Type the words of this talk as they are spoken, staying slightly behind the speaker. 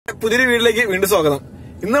പുതിയൊരു വീട്ടിലേക്ക് വീണ്ടും സ്വാഗതം.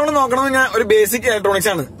 ഇന്ന് നമ്മൾ നോക്കണമെന്ന് ഞാൻ ഒരു ബേസിക് ഇലക്ട്രോണിക്സ്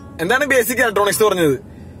ആണ്. എന്താണ് ബേസിക് ഇലക്ട്രോണിക്സ് എന്ന് പറഞ്ഞത്?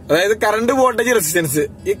 അതായത് കറണ്ട് വോൾട്ടേജ് റെസിസ്റ്റൻസ്.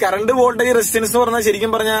 ഈ കറണ്ട് വോൾട്ടേജ് റെസിസ്റ്റൻസ് എന്ന് പറഞ്ഞാൽ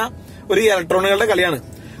ശരിക്കും പറഞ്ഞാൽ ഒരു ഇലക്ട്രോണുകളുടെ കളിയാണ്.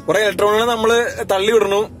 കുറെ ഇലക്ട്രോണുകൾ നമ്മൾ തള്ളി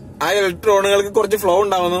വിടുന്നു, ആ ഇലക്ട്രോണുകൾക്ക് കുറച്ച് ഫ്ലോ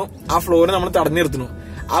ഉണ്ടാവുന്നു, ആ ഫ്ലോനെ നമ്മൾ തടഞ്ഞു നിർത്തുന്നു.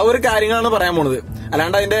 ആ ഒരു കാര്യങ്ങളാണ് പറയാൻ പോണത്.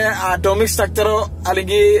 അല്ലാണ്ട് അതിന്റെ ആറ്റോമിക് സ്ട്രക്ചറോ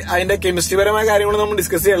അല്ലെങ്കിൽ അതിന്റെ കെമിസ്ട്രി പരമായ കാര്യങ്ങളോ നമ്മൾ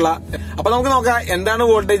ഡിസ്കസ് ചെയ്യല്ല. അപ്പൊ നമുക്ക് നോക്കാം എന്താണ്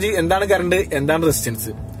വോൾട്ടേജ്, എന്താണ് കറണ്ട്, എന്താണ്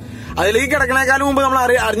റെസിസ്റ്റൻസ്. അതിലേക്ക് കിടക്കണേക്കാളും മുമ്പ് നമ്മൾ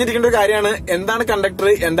അറിഞ്ഞിരിക്കേണ്ട ഒരു കാര്യമാണ് എന്താണ് കണ്ടക്ടർ,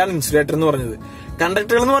 എന്താണ് ഇൻസുലേറ്റർ എന്ന് പറഞ്ഞത്.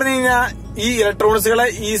 കണ്ടക്ടറുകൾ എന്ന് പറഞ്ഞു കഴിഞ്ഞാൽ ഈ ഇലക്ട്രോൺസുകളെ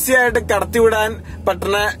ഈസി ആയിട്ട് കടത്തിവിടാൻ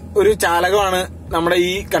പറ്റുന്ന ഒരു ചാലകമാണ് നമ്മുടെ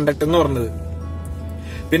ഈ കണ്ടക്ടർ എന്ന് പറഞ്ഞത്.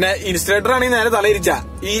 പിന്നെ ഇൻസുലേറ്റർ ആണെങ്കിൽ നേരെ തലയിരിച്ച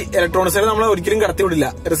ഈ ഇലക്ട്രോൺസുകളെ നമ്മൾ ഒരിക്കലും കടത്തിവിടില്ല,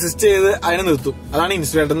 റെസിസ്റ്റ് ചെയ്ത് അതിനെ നിർത്തും. അതാണ്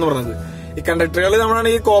ഇൻസുലേറ്റർ എന്ന് പറയുന്നത്. ഈ കണ്ടക്ടറുകൾ നമ്മളാണ്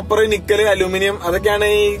ഈ കോപ്പർ, നിക്കൽ, അലൂമിനിയം അതൊക്കെയാണ്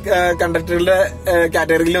ഈ കണ്ടക്ടറുകളുടെ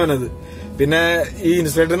കാറ്റഗറിയിൽ വരുന്നത്. പിന്നെ ഈ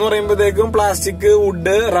ഇൻസുലേറ്റർ എന്ന് പറയുമ്പോഴത്തേക്കും പ്ലാസ്റ്റിക്,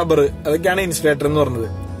 വുഡ്, റബ്ബർ അതൊക്കെയാണ് ഇൻസുലേറ്റർ എന്ന് പറയുന്നത്.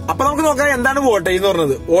 അപ്പൊ നമുക്ക് നോക്കാം എന്താണ് വോൾട്ടേജ് എന്ന്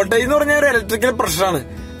പറയുന്നത്. വോൾട്ടേജ് എന്ന് പറഞ്ഞാൽ ഒരു ഇലക്ട്രിക്കൽ പ്രഷറാണ്.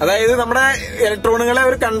 അതായത് നമ്മുടെ ഇലക്ട്രോണുകളെ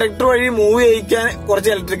ഒരു കണ്ടക്ടർ വഴി മൂവ് ചെയ്യിക്കാൻ കുറച്ച്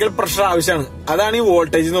ഇലക്ട്രിക്കൽ പ്രഷർ ആവശ്യമാണ്. അതാണ് ഈ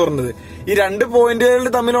വോൾട്ടേജ് എന്ന് പറയുന്നത്. ഈ രണ്ട് പോയിന്റുകൾ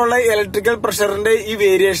തമ്മിലുള്ള ഇലക്ട്രിക്കൽ പ്രഷറിന്റെ ഈ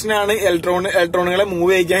വേരിയേഷനാണ് ഇലക്ട്രോണുകളെ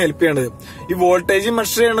മൂവ് ചെയ്യിക്കാൻ ഹെൽപ്പ് ചെയ്യണത്. ഈ വോൾട്ടേജ്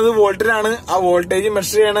മെഷർ ചെയ്യണത് വോൾട്ടിലാണ്. ആ വോൾട്ടേജ്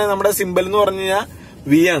മെഷർ ചെയ്യണത് നമ്മുടെ സിമ്പൽ എന്ന് പറഞ്ഞു കഴിഞ്ഞാൽ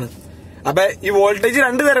വി ആണ്. അപ്പൊ ഈ വോൾട്ടേജ്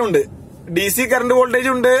രണ്ടു തരമുണ്ട്. ഡി സി കറണ്ട് വോൾട്ടേജ്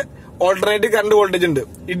ഉണ്ട്, ഓൾട്ടർനേറ്റീവ് കറണ്ട് വോൾട്ടേജ് ഉണ്ട്.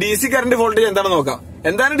 ഈ ഡി സി കറണ്ട് വോൾട്ടേജ് എന്താണെന്ന് നോക്കാം.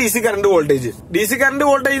 എന്താണ് D C current voltage? D C current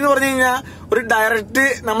voltage എന്ന് പറഞ്ഞു കഴിഞ്ഞാൽ ഒരു ഡയറക്റ്റ്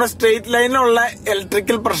നമ്മുടെ straight ലൈനിലുള്ള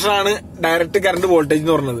electrical പ്രഷറാണ് direct current voltage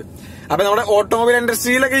എന്ന് പറയുന്നത്. അപ്പൊ നമ്മുടെ ഓട്ടോമൊബൈൽ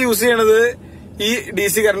ഇൻഡസ്ട്രിയിലൊക്കെ യൂസ് ചെയ്യണത് ഈ ഡി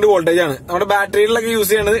സി കറണ്ട് വോൾട്ടേജ് ആണ്. നമ്മുടെ ബാറ്ററികളിലൊക്കെ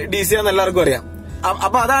യൂസ് ചെയ്യണത് ഡി സി ആണെന്ന് എല്ലാവർക്കും അറിയാം.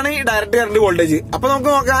 അപ്പൊ അതാണ് ഈ ഡയറക്റ്റ് കറണ്ട് വോൾട്ടേജ്. അപ്പൊ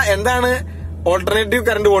നമുക്ക് നോക്കാം എന്താണ് ഓൾട്ടർനേറ്റീവ്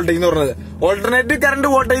കറണ്ട് വോൾട്ടേജ് എന്ന് പറയുന്നത്. ഓൾട്ടർനേറ്റീവ് കറണ്ട്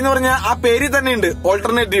വോൾട്ടേജ് എന്ന് പറഞ്ഞാൽ ആ പേരിൽ തന്നെ ഉണ്ട്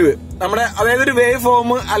ഓൾട്ടർനേറ്റീവ്. നമ്മുടെ അതായത് ഒരു വേവ് ഫോം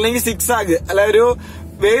അല്ലെങ്കിൽ സിക്സ് ആഗ് അല്ലെ ഒരു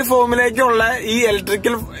വേവ് ഫോമിലേക്കുള്ള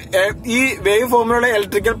ഈ വേവ് ഫോമിലുള്ള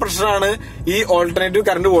ഇലക്ട്രിക്കൽ പ്രഷറാണ് ഈ ഓൾട്ടർനേറ്റീവ്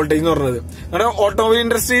കറണ്ട് വോൾട്ടേജ് എന്ന് പറയുന്നത്. നമ്മുടെ ഓട്ടോമൊബൈൽ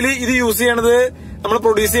ഇൻഡസ്ട്രിയിൽ ഇത് യൂസ് ചെയ്യണത്, നമ്മൾ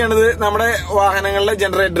പ്രൊഡ്യൂസ് ചെയ്യണത് നമ്മുടെ വാഹനങ്ങളിലെ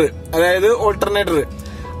ജനറേറ്റർ അതായത് ഓൾട്ടർനേറ്റർ,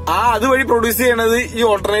 അതുവഴി പ്രൊഡ്യൂസ് ചെയ്യണത് ഈ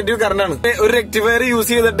ഓൾട്ടർനേറ്റീവ് കറണ്ട് ആണ്. ഒരു റെക്ടിഫയർ യൂസ്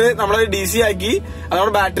ചെയ്തിട്ട് നമ്മളത് ഡി സി ആക്കി അത്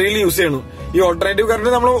നമ്മുടെ ബാറ്ററിയിൽ യൂസ് ചെയ്യണം. ഈ ഓൾട്ടർനേറ്റീവ് കറണ്ട്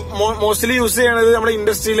നമ്മൾ മോസ്റ്റ്ലി യൂസ് ചെയ്യണത് നമ്മുടെ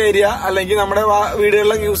ഇൻഡസ്ട്രിയൽ ഏരിയ അല്ലെങ്കിൽ നമ്മുടെ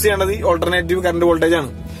വീടുകളിലൊക്കെ യൂസ് ചെയ്യണത് ഈ ഓൾട്ടർനേറ്റീവ് കറണ്ട് വോൾട്ടേജ് ആണ്.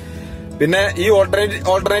 പിന്നെ ഈ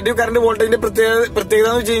ഓൾട്ടർനേറ്റീവ് കറണ്ട് വോൾട്ടേജിന്റെ പ്രത്യേകത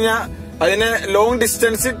എന്ന് വെച്ച് കഴിഞ്ഞാൽ അതിന് ലോങ്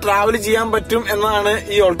ഡിസ്റ്റൻസ് ട്രാവൽ ചെയ്യാൻ പറ്റും എന്നതാണ്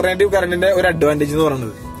ഈ ഓൾട്ടർനേറ്റീവ് കറണ്ടിന്റെ ഒരു അഡ്വാൻറ്റേജ് എന്ന്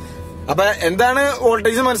പറയുന്നത്. അപ്പൊ എന്താണ്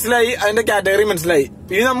വോൾട്ടേജ് മനസ്സിലായി, അതിന്റെ കാറ്റഗറി മനസ്സിലായി.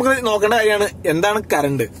 ഇനി നമുക്ക് നോക്കേണ്ട കാര്യമാണ് എന്താണ്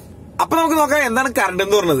കറണ്ട്. അപ്പൊ നമുക്ക് നോക്കാം എന്താണ് കറണ്ട്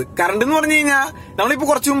എന്ന് പറയുന്നത്. കറണ്ട് എന്ന് പറഞ്ഞു കഴിഞ്ഞാൽ നമ്മളിപ്പോ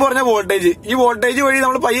കുറച്ചു മുമ്പ് പറഞ്ഞ വോൾട്ടേജ്, ഈ വോൾട്ടേജ് വഴി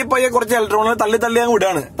നമ്മൾ പയ്യെ കുറച്ച് ഇലക്ട്രോണുകൾ തള്ളി അങ്ങ്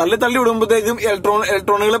വിടുകയാണ്. തള്ളി വിടുമ്പോഴത്തേക്കും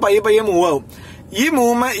ഇലക്ട്രോണുകൾ പയ്യെ മൂവ് ആവും.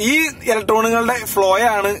 ഈ ഇലക്ട്രോണുകളുടെ ഫ്ലോ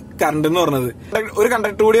ആണ് കറണ്ട് എന്ന് പറയുന്നത്. ഒരു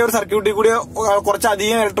കണ്ടക്ടർ കൂടിയോ ഒരു സർക്യൂട്ടിൽ കൂടിയോ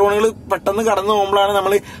കുറച്ചധികം ഇലക്ട്രോണുകൾ പെട്ടെന്ന് കടന്നു പോകുമ്പോഴാണ്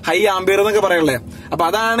നമ്മൾ ഹൈ ആംബിയർ എന്നൊക്കെ പറയുള്ളത്. അപ്പൊ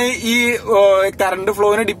അതാണ് ഈ കറണ്ട്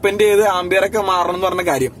ഫ്ലോനെ ഡിപ്പെൻഡ് ചെയ്ത് ആംബിയർ ഒക്കെ മാറണം എന്ന് പറഞ്ഞ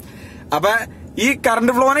കാര്യം. അപ്പൊ ഈ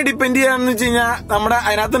കറണ്ട് ഫ്ലോനെ ഡിപ്പെൻഡ് ചെയ്യാന്ന് വെച്ച് കഴിഞ്ഞാൽ നമ്മുടെ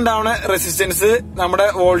അതിനകത്ത് ഉണ്ടാവുന്ന റെസിസ്റ്റൻസ്, നമ്മുടെ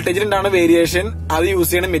വോൾട്ടേജിൽ ഉണ്ടാവുന്ന വേരിയേഷൻ, അത് യൂസ്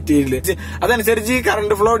ചെയ്യണ മെറ്റീരിയൽ അതനുസരിച്ച് ഈ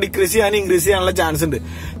കറണ്ട് ഫ്ലോ ഡിക്രീസ് ചെയ്യാനും ഇൻക്രീസ് ചെയ്യാനുള്ള ചാൻസ് ഉണ്ട്.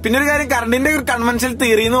 പിന്നെ ഒരു കാര്യം, കറണ്ടിന്റെ ഒരു കൺവെൻഷണൽ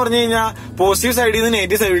തിയറി എന്ന് പറഞ്ഞു കഴിഞ്ഞാൽ പോസിറ്റീവ് സൈഡിൽ നിന്ന്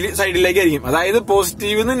നെഗറ്റീവ് സൈഡിലേക്കായിരിക്കും. അതായത്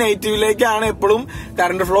പോസിറ്റീവ് നിന്ന് നെഗറ്റീവിലേക്കാണ് എപ്പോഴും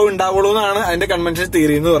കറണ്ട് ഫ്ലോ ഉണ്ടാവുള്ളൂ എന്നാണ് അതിന്റെ കൺവെൻഷണൽ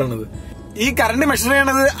തിയറി എന്ന് പറയുന്നത്. ഈ കറണ്ട് മെഷർ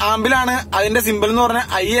ചെയ്യണത് ആംബിലാണ്. അതിന്റെ സിമ്പിൾ എന്ന് പറഞ്ഞാൽ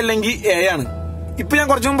I അല്ലെങ്കിൽ A ആണ്. ഇപ്പൊ ഞാൻ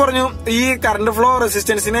കുറച്ചു മുമ്പ് പറഞ്ഞു ഈ കറണ്ട് ഫ്ലോ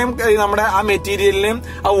റെസിസ്റ്റൻസിനെയും നമ്മുടെ ആ മെറ്റീരിയലിനെയും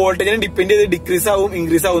ആ വോൾട്ടേജിനെയും ഡിപ്പെൻഡ് ചെയ്ത് ഡിക്രീസ് ആവും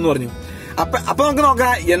ഇൻക്രീസ് ആവും എന്ന് പറഞ്ഞു. അപ്പൊ നമുക്ക്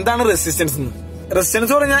നോക്കാം എന്താണ് റെസിസ്റ്റൻസ് എന്ന്.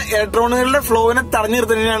 റെസിസ്റ്റൻസ് പറഞ്ഞാൽ ഇലക്ട്രോണുകളുടെ ഫ്ലോവിനെ തടഞ്ഞു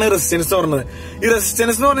നിർത്തുന്നതിനാണ് റെസിസ്റ്റൻസ് പറയുന്നത്. ഈ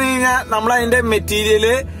റെസിസ്റ്റൻസ് എന്ന് പറഞ്ഞു കഴിഞ്ഞാൽ നമ്മൾ അതിന്റെ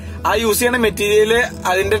മെറ്റീരിയല്, ആ യൂസ് ചെയ്യുന്ന മെറ്റീരിയല്,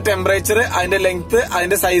 അതിന്റെ ടെമ്പറേച്ചർ, അതിന്റെ ലെങ്ത്,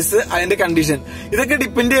 അതിന്റെ സൈസ്, അതിന്റെ കണ്ടീഷൻ, ഇതൊക്കെ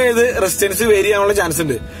ഡിപ്പെൻഡ് ചെയ്ത് റെസിസ്റ്റൻസ് വേരി ചെയ്യാനുള്ള ചാൻസ്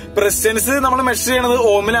ഉണ്ട്. ഇപ്പൊ റെസിസ്റ്റൻസ് നമ്മൾ മെഷർ ചെയ്യണത്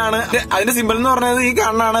ഓമിലാണ്. അതിന്റെ സിമ്പിൾ എന്ന് പറയുന്നത് ഈ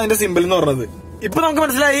കാണാനാണ് അതിന്റെ സിമ്പിൾ എന്ന് പറയുന്നത്. ഇപ്പൊ നമുക്ക്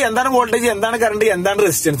മനസ്സിലായി എന്താണ് വോൾട്ടേജ്, എന്താണ് കറണ്ട്, എന്താണ്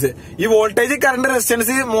റെസിസ്റ്റൻസ്. ഈ വോൾട്ടേജ്, കറണ്ട്,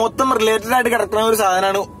 റെസിസ്റ്റൻസ് മൊത്തം റിലേറ്റഡ് ആയിട്ട് കിടക്കുന്ന ഒരു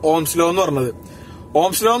സാധനമാണ് ഓംസ് ലോ എന്ന് പറയുന്നത്.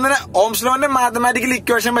 ഓംസ് ലോന്റെ മാത്തമാറ്റിക്കൽ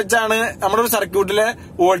ഇക്വേഷൻ വെച്ചാണ് നമ്മുടെ ഒരു സർക്യൂട്ടിലെ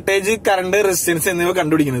വോൾട്ടേജ്, കറണ്ട്, റെസിസ്റ്റൻസ് എന്നിവ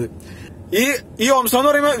കണ്ടുപിടിക്കുന്നത്. ഈ ഓംസ് ലോ എന്ന്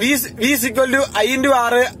പറയുമ്പോൾ V is equal to I into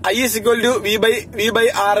R, I is equal to V by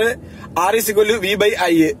R, R is equal to V by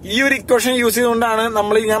I. ഈ ഒരു ഇക്വേഷൻ യൂസ് ചെയ്തുകൊണ്ടാണ്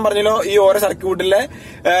നമ്മൾ ഞാൻ പറഞ്ഞല്ലോ ഈ ഓരോ സർക്യൂട്ടിലെ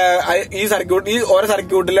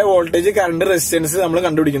വോൾട്ടേജ്, കറണ്ട്, റെസിസ്റ്റൻസ് നമ്മൾ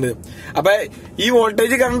കണ്ടുപിടിക്കുന്നത്. അപ്പൊ ഈ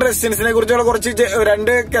വോൾട്ടേജ്, കറണ്ട്, റെസിസ്റ്റൻസിനെ കുറിച്ചുള്ള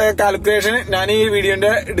രണ്ട് കാൽക്കുലേഷൻ ഞാൻ ഈ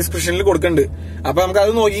വീഡിയോന്റെ ഡിസ്ക്രിപ്ഷനിൽ കൊടുക്കുന്നുണ്ട്. അപ്പൊ നമുക്ക്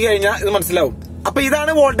അത് നോക്കി കഴിഞ്ഞാൽ ഇത് മനസ്സിലാവും. അപ്പൊ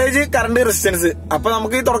ഇതാണ് വോൾട്ടേജ്, കറണ്ട്, റെസിസ്റ്റൻസ്. അപ്പൊ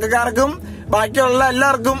നമുക്ക് ഈ തുടക്കക്കാർക്കും ബാക്കിയുള്ള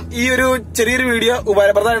എല്ലാവർക്കും ഈ ഒരു ചെറിയൊരു വീഡിയോ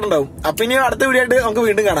ഉപകാരപ്രദമായിട്ടുണ്ടാവും. അപ്പൊ ഇനി അടുത്ത വീഡിയോ ആയിട്ട് നമുക്ക്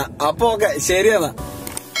വീണ്ടും കാണാം. അപ്പൊ ഓക്കെ, ശരി എന്നാ.